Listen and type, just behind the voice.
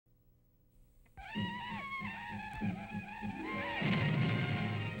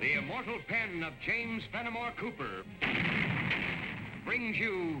immortal pen of James Fenimore Cooper brings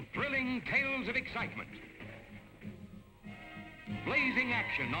you thrilling tales of excitement, blazing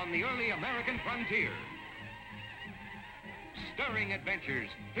action on the early American frontier, stirring adventures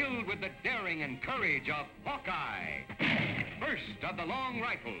filled with the daring and courage of Hawkeye, first of the Long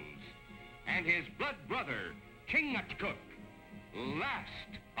Rifles, and his blood brother, Chingachgook,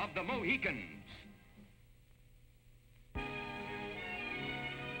 last of the Mohicans.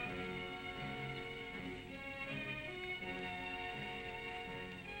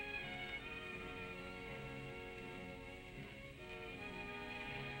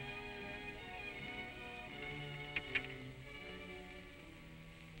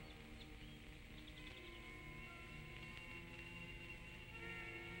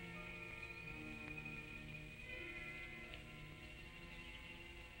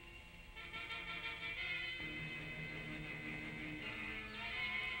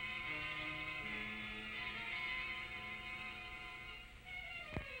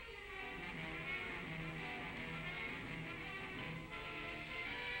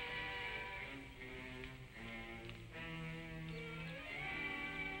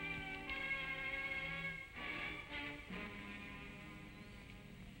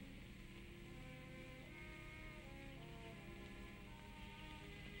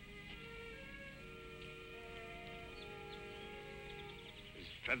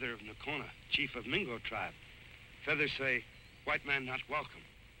 Feather of Nocona, chief of Mingo tribe. Feathers say, white man not welcome.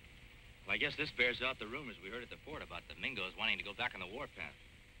 Well, I guess this bears out the rumors we heard at the fort about the Mingos wanting to go back on the warpath.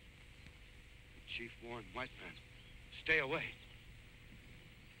 The chief warned white man, stay away.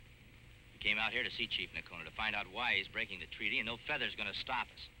 We came out here to see Chief Nocona to find out why he's breaking the treaty, and no Feather's gonna stop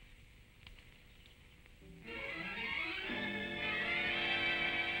us.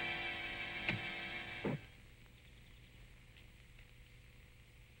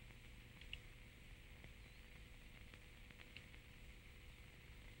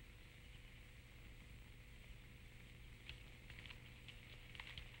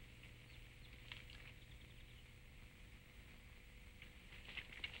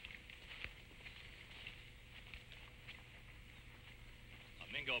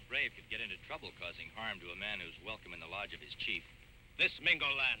 Mingo brave could get into trouble causing harm to a man who's welcome in the lodge of his chief. This Mingo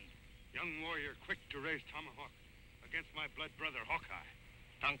land. Young warrior quick to raise tomahawk against my blood brother, Hawkeye.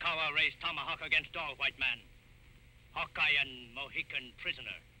 Tonkawa raised tomahawk against all white man. Hawkeye and Mohican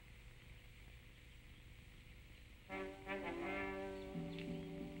prisoner.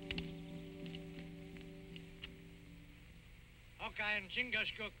 Hawkeye and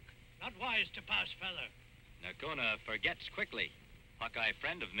Chingachgook, not wise to pass Feather. Nocona forgets quickly. Hawkeye,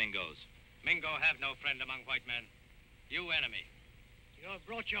 friend of Mingo's. Mingo have no friend among white men. You enemy. You have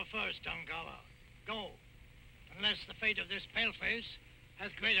brought your furs, Tonkawa. Go. Unless the fate of this paleface has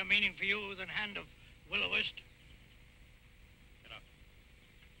greater meaning for you than hand of Will-O-Wisp. Get up.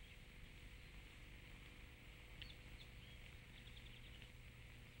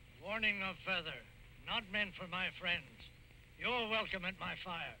 Warning of Feather, not meant for my friends. You're welcome at my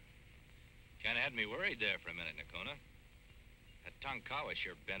fire. Kinda had me worried there for a minute, Nocona. That Tonkawa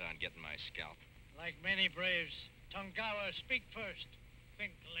sure bent on getting my scalp. Like many braves, Tonkawa speak first,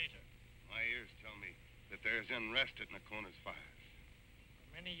 think later. My ears tell me that there's unrest at Nocona's fires.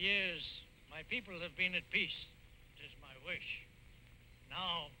 For many years, my people have been at peace. It is my wish.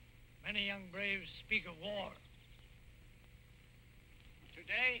 Now, many young braves speak of war.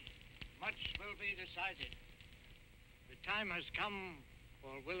 Today, much will be decided. The time has come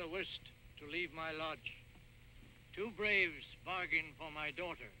for Will-O-Wisp to leave my lodge. 2 braves bargain for my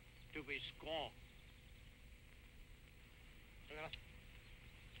daughter to be squaw.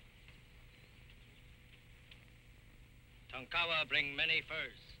 Tonkawa bring many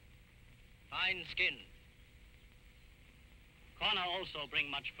furs. Fine skin. Quanah also bring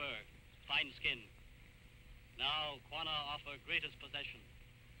much fur. Fine skin. Now Quanah offer greatest possession.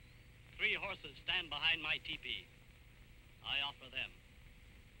 3 horses stand behind my teepee. I offer them.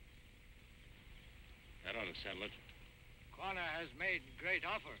 That ought to settle it. Quanah has made great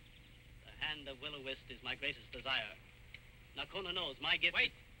offer. The hand of Will-O-Wisp is my greatest desire. Nocona knows my gift.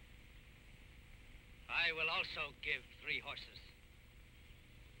 Wait. I will also give 3 horses.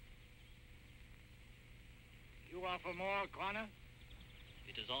 You offer more, Quanah?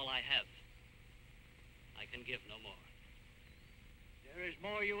 It is all I have. I can give no more. There is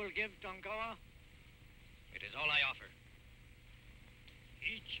more you will give, Tonkawa? It is all I offer.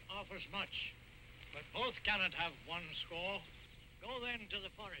 Each offers much, but both cannot have 1 score. Go then to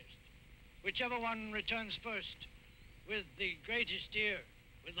the forest. Whichever one returns first, with the greatest ear,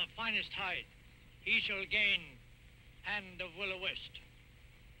 with the finest hide, he shall gain hand of Will-O-Wisp.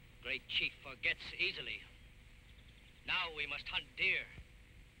 Great chief forgets easily. Now we must hunt deer.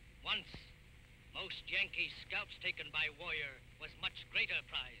 Once, most Yankee scalps taken by warrior was much greater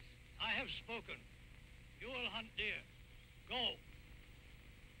prize. I have spoken. You will hunt deer. Go.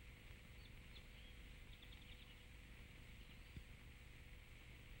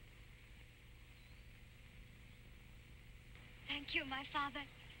 Thank you, my father.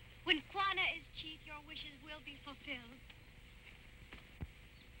 When Quanah is chief, your wishes will be fulfilled.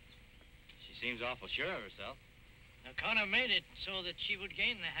 She seems awful sure of herself. Nocona made it so that she would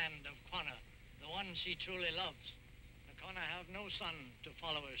gain the hand of Quanah, the one she truly loves. Nocona have no son to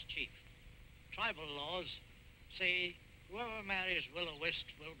follow as chief. Tribal laws say whoever marries Will-O-Wisp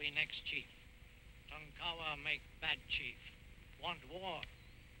will be next chief. Tonkawa make bad chief, want war.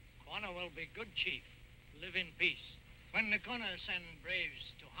 Quanah will be good chief, live in peace. When Nocona sent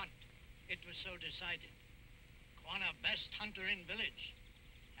braves to hunt, it was so decided. Quanah best hunter in village.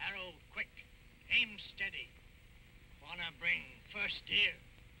 Arrow quick, aim steady. Quanah bring first deer.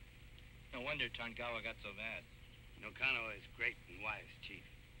 No wonder Tonkawa got so mad. Nocona is great and wise, Chief.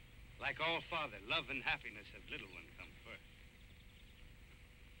 Like all father, love and happiness of little one come first.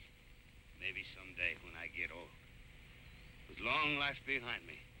 Maybe someday when I get old, with long life behind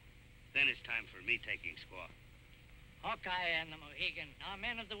me, then it's time for me taking squaw. Hawkeye and the Mohican are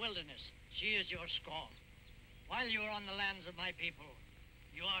men of the wilderness. She is your squaw. While you are on the lands of my people,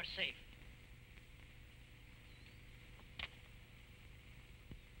 you are safe.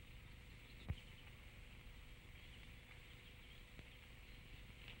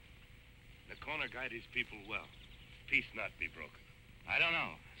 Nocona guide his people well. Peace not be broken. I don't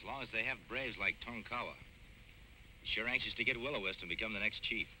know. As long as they have braves like Tonkawa. He's sure anxious to get Will-O-Wisp and become the next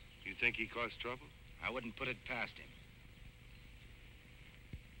chief. You think he caused trouble? I wouldn't put it past him.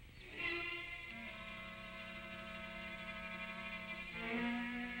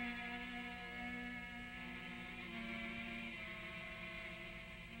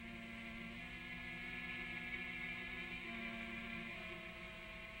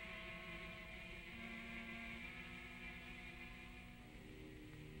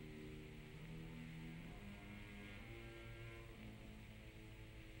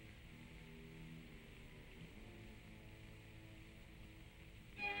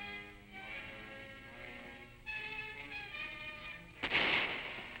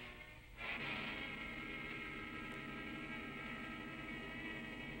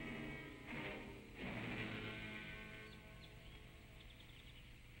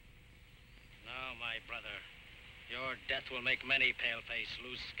 My brother, your death will make many paleface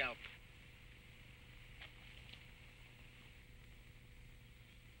lose scalp.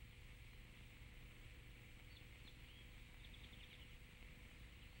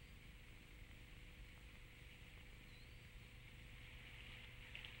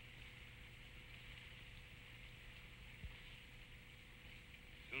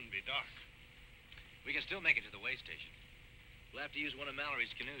 Soon be dark. We can still make it to the way station. We'll have to use one of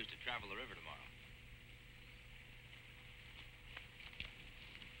Mallory's canoes to travel the river tomorrow.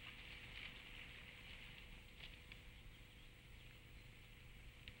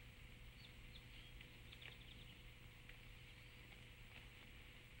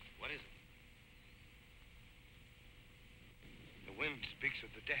 What is it? The wind speaks of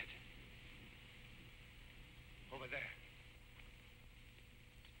the dead. Over there.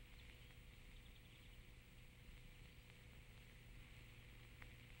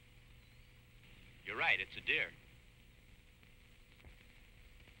 You're right, it's a deer.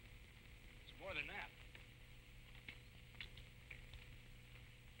 It's more than that.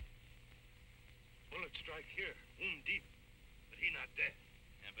 Bullet strike here, wound deep, but he not dead.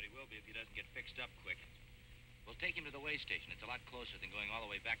 Yeah, but he will be if he doesn't get fixed up quick. We'll take him to the way station. It's a lot closer than going all the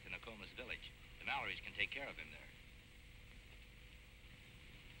way back to Nokoma's village. The Mallorys can take care of him there.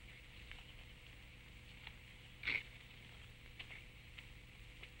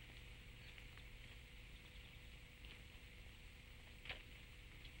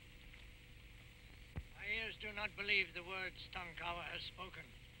 My ears do not believe the words Tonkawa has spoken.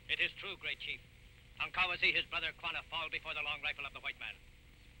 It is true, great chief. Tonkawa see his brother Quanah fall before the long rifle of the white man.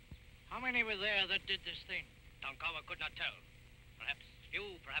 How many were there that did this thing? Tonkawa could not tell. Perhaps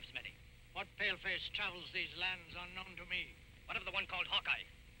few, perhaps many. What paleface travels these lands unknown to me? What of the one called Hawkeye?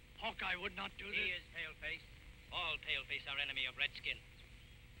 Hawkeye would not do He this. is paleface. All paleface are enemy of redskin.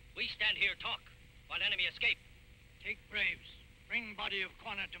 We stand here talk, while enemy escape. Take braves. Bring body of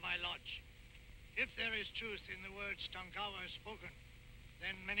Quanah to my lodge. If there is truth in the words Tonkawa has spoken,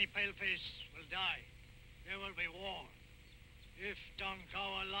 then many paleface will die. There will be war. If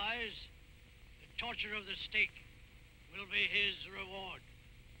Tonkawa lies, the torture of the stake will be his reward.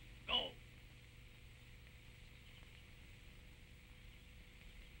 Go.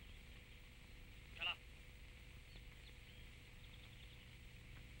 Shut up.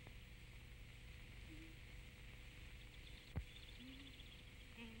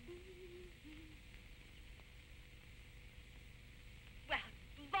 Well,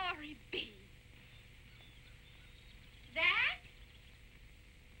 glory be. Zach?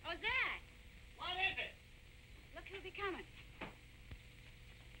 Oh, Zach. What is it? Look who'll be coming.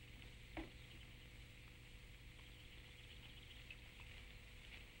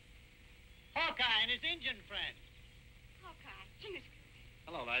 Hawkeye and his Indian friend. Hawkeye, Chingachgook.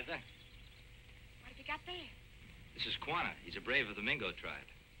 Hello, Liza. What have you got there? This is Quanah. He's a brave of the Mingo tribe.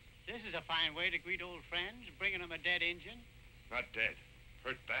 This is a fine way to greet old friends, bringing them a dead Indian. Not dead.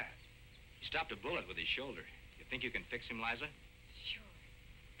 Hurt bad. He stopped a bullet with his shoulder. You think you can fix him, Liza? Sure.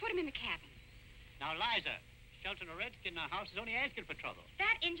 Put him in the cabin. Now, Liza, sheltering a redskin in our house is only asking for trouble.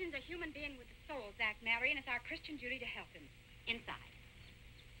 That Injun's a human being with a soul, Zach Mallory, and it's our Christian duty to help him. Inside.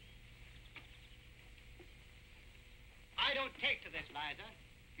 I don't take to this, Liza.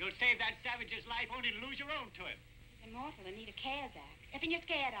 You'll save that savage's life only to lose your own to him. He's immortal and need a care, Zach. If you're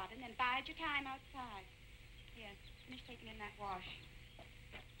scared of him, then bide your time outside. Here, finish taking in that wash.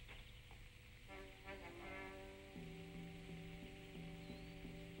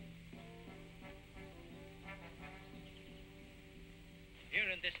 Here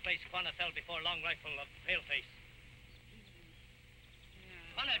in this place, Quanah fell before Long Rifle of Paleface.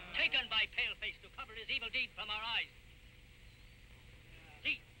 Quanah taken by Paleface to cover his evil deed from our eyes.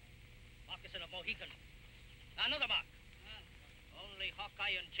 See, moccasin of Mohican. Another mark. Only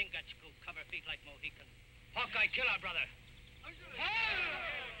Hawkeye and Chingachgook cover feet like Mohican. Hawkeye kill our brother.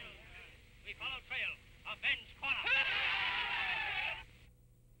 We follow trail. Avenge Quanah.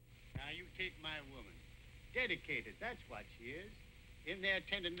 Now, you take my woman. Dedicated, that's what she is. In there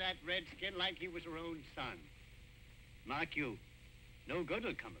tending that redskin like he was her own son. Mark you, no good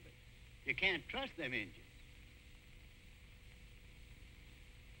will come of it. You can't trust them Indians.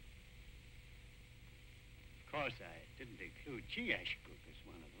 Of course, I didn't include Chingachgook as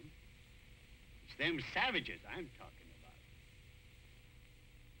one of them. It's them savages I'm talking about.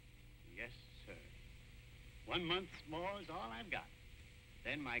 Yes, sir. 1 month more is all I've got.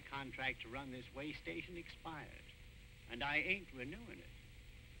 Then my contract to run this way station expires. And I ain't renewing it.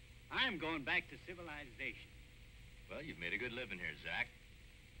 I'm going back to civilization. Well, you've made a good living here, Zach.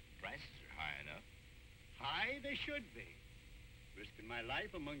 Prices are high enough. High they should be. Risking my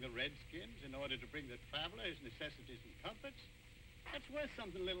life among the redskins in order to bring the traveler his necessities and comforts. That's worth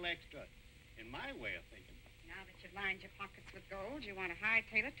something a little extra, in my way of thinking. Now that you've lined your pockets with gold, you want to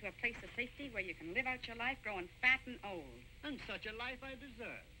hightail it to a place of safety where you can live out your life growing fat and old. And such a life I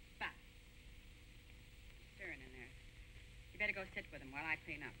deserve. Fat. Stirring in there. You better go sit with him while I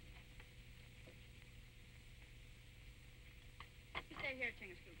clean up. You stay here,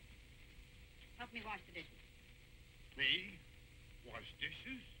 Chingachgook. Help me wash the dishes. Me? Wash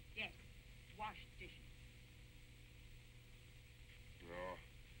dishes? Yes, wash dishes. No.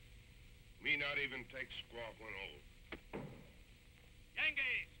 Me not even take squawk when old.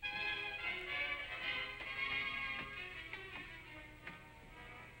 Yankee!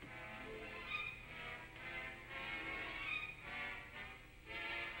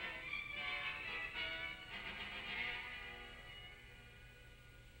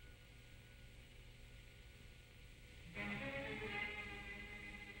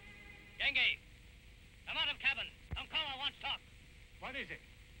 Yankee! Come out of cabin. Nocona wants talk. What is it?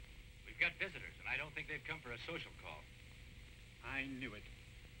 We've got visitors, and I don't think they've come for a social call. I knew it.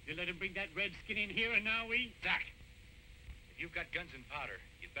 You let him bring that redskin in here, and now we... Zach, if you've got guns and powder,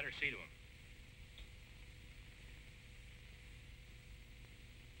 you'd better see to him.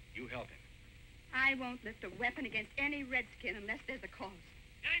 You help him. I won't lift a weapon against any redskin unless there's a cause.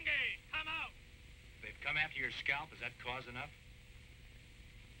 Yankee, come out! If they've come after your scalp, is that cause enough?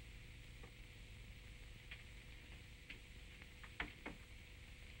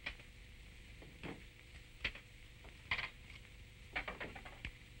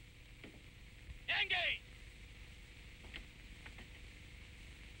 Yankee!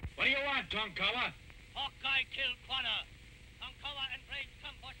 What do you want, Nocona? Hawkeye killed Quanah. Nocona and braves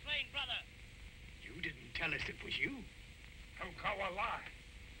come for slain brother. You didn't tell us it was you. Nocona lie.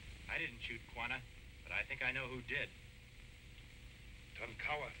 I didn't shoot Quanah, but I think I know who did.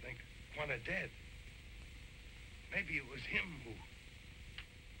 Nocona think Quanah dead. Maybe it was him who...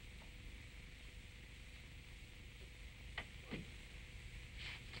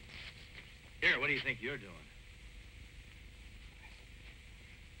 Here, what do you think you're doing?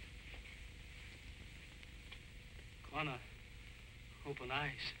 Quanah, open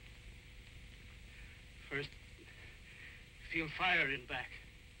eyes. First, feel fire in back.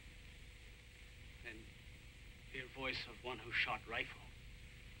 Then, hear voice of one who shot rifle.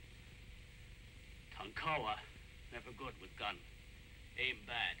 Tonkawa, never good with gun. Aim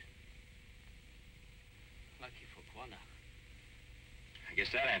bad. Lucky for Kwana. I guess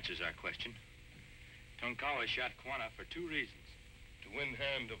that answers our question. Tonkawa shot Kwana for 2 reasons. To win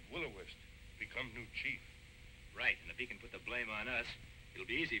hand of Will-O-Wisp, become new chief. Right, and if he can put the blame on us, it'll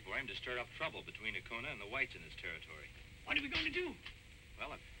be easy for him to stir up trouble between Nocona and the whites in his territory. What are we going to do?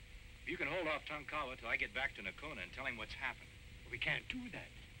 Well, if you can hold off Tonkawa till I get back to Nocona and tell him what's happened. We can't do that.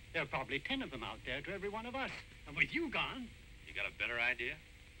 There are probably 10 of them out there to every one of us. And with you gone... You got a better idea?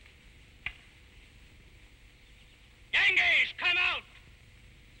 Yankees, come out!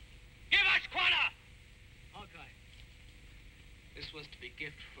 Give us Kwana! Hawkeye, this was to be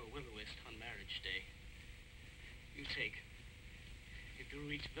gift for Will-O-Wisp on marriage day. You take. If you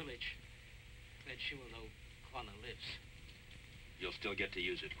reach village, then she will know Kwana lives. You'll still get to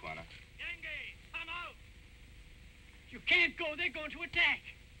use it, Kwana. Yankees, come out! You can't go. They're going to attack.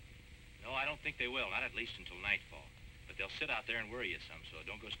 No, I don't think they will, not at least until nightfall. But they'll sit out there and worry you some, so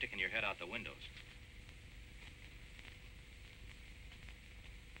don't go sticking your head out the windows.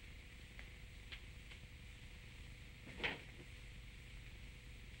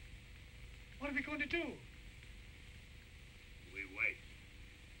 What are we going to do? We wait.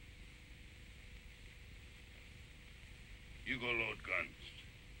 You go load guns.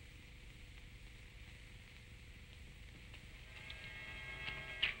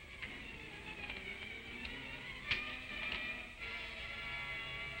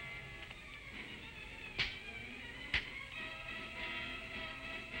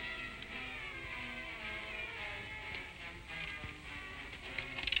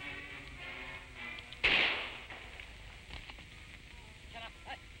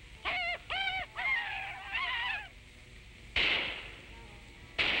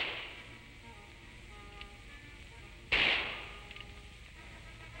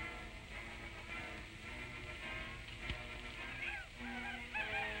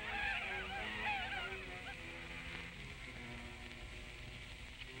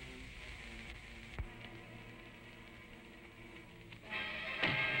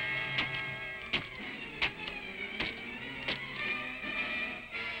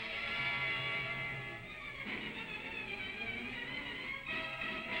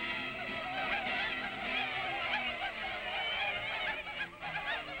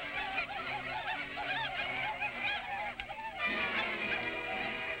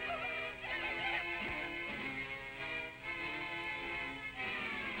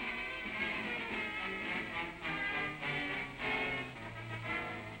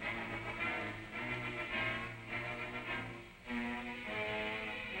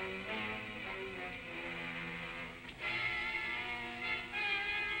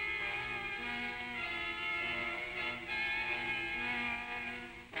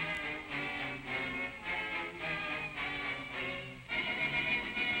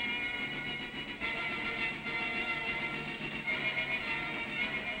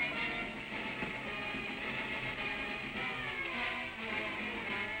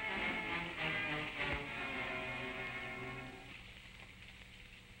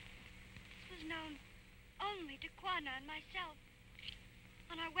 Only to Kwana and myself.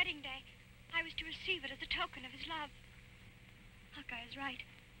 On our wedding day, I was to receive it as a token of his love. Hawkeye is right.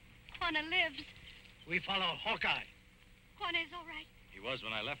 Kwana lives. We follow Hawkeye. Kwana is all right. He was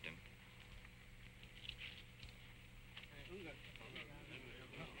when I left him.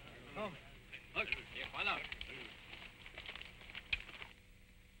 Come. Look, here, Kwana.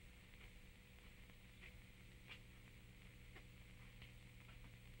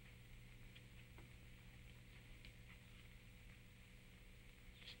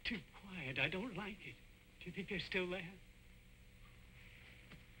 Too quiet. I don't like it. Do you think they're still there?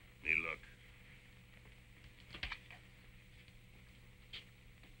 Me look.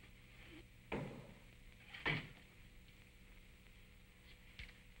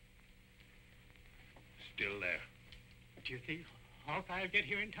 Still there. Do you think Hawkeye will get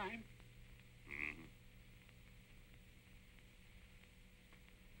here in time? Mm-hmm.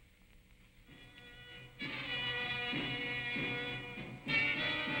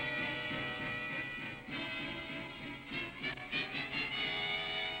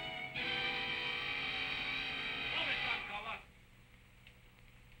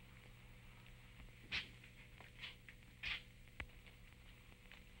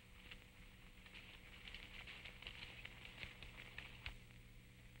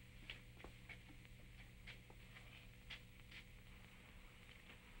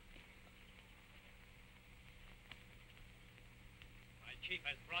 chief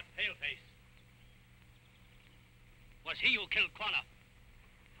has brought Paleface. Was he who killed Quanah?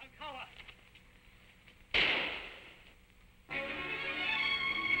 Hankawa!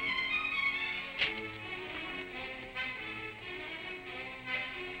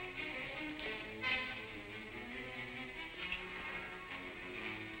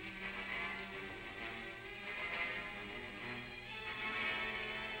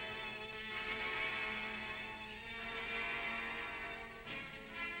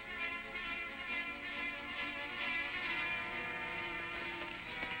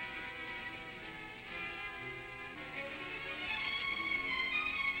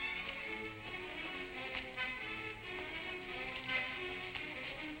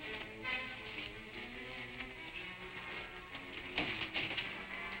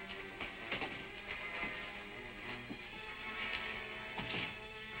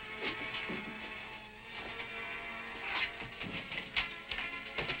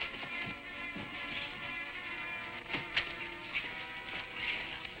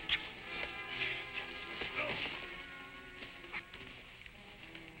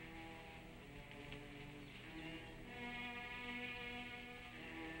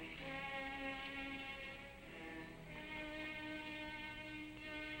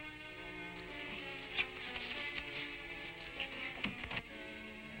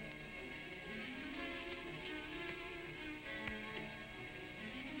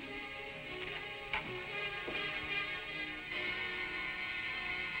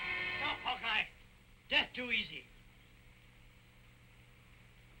 Hawkeye, death too easy.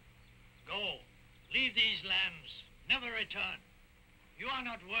 Go, leave these lands, never return. You are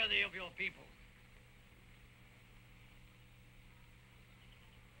not worthy of your people.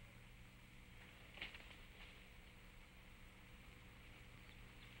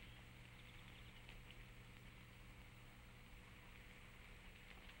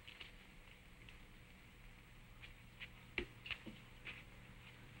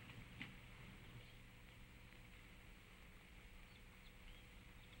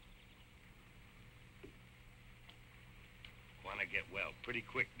 Want to get well pretty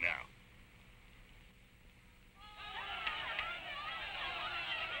quick now.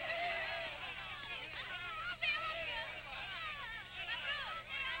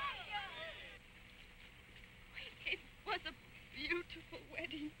 It was a beautiful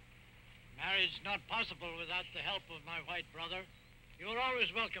wedding. Marriage not possible without the help of my white brother. You are always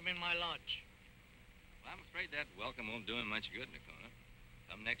welcome in my lodge. Well, I'm afraid that welcome won't do him much good, Nocona.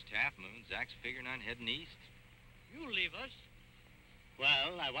 Come next half moon, Zach's figuring on heading east. You leave us.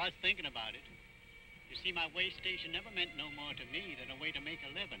 Well, I was thinking about it. You see, my way station never meant no more to me than a way to make a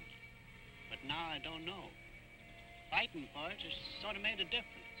living. But now I don't know. Fighting for it has sort of made a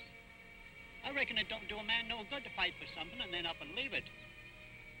difference. I reckon it don't do a man no good to fight for something and then up and leave it.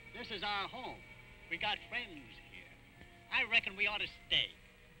 This is our home. We got friends here. I reckon we ought to stay.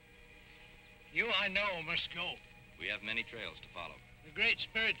 You, I know, must go. We have many trails to follow. The Great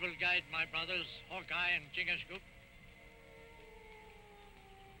Spirit will guide my brothers, Hawkeye and Chingachgook.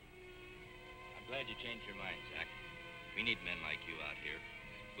 I'm glad you changed your mind, Zach. We need men like you out here.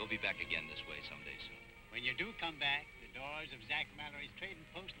 We'll be back again this way someday soon. When you do come back, the doors of Zach Mallory's trading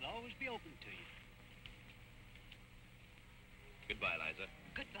post will always be open to you. Goodbye, Liza.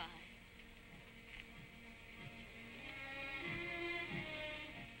 Goodbye.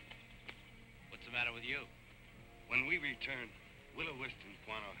 What's the matter with you? When we return, Willow-Wisp and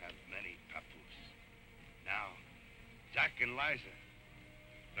Quanah have many papoose. Now, Zach and Liza,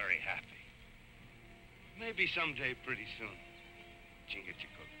 very happy. Maybe someday pretty soon,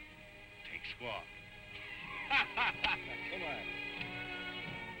 Chingachgook take squaw. Come on.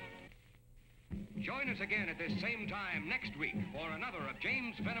 Join us again at this same time next week for another of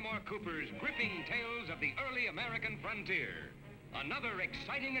James Fenimore Cooper's gripping tales of the early American frontier. Another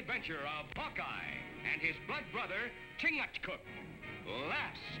exciting adventure of Hawkeye and his blood brother, Chingachgook,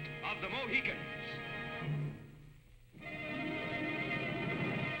 last of the Mohicans.